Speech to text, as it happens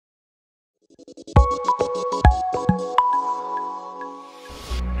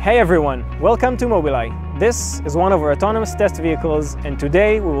Hey everyone, welcome to Mobileye. This is one of our autonomous test vehicles, and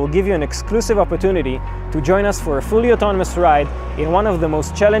today we will give you an exclusive opportunity to join us for a fully autonomous ride in one of the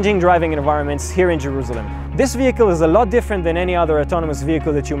most challenging driving environments here in Jerusalem. This vehicle is a lot different than any other autonomous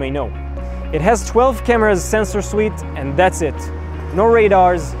vehicle that you may know. It has 12 cameras sensor suite, and that's it. No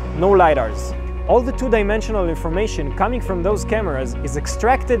radars, no lidars. All the two-dimensional information coming from those cameras is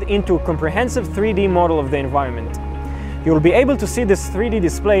extracted into a comprehensive 3D model of the environment. You'll be able to see this 3D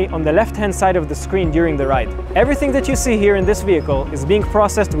display on the left-hand side of the screen during the ride. Everything that you see here in this vehicle is being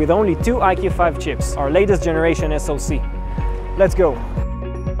processed with only two EyeQ5 chips, our latest generation SoC. Let's go!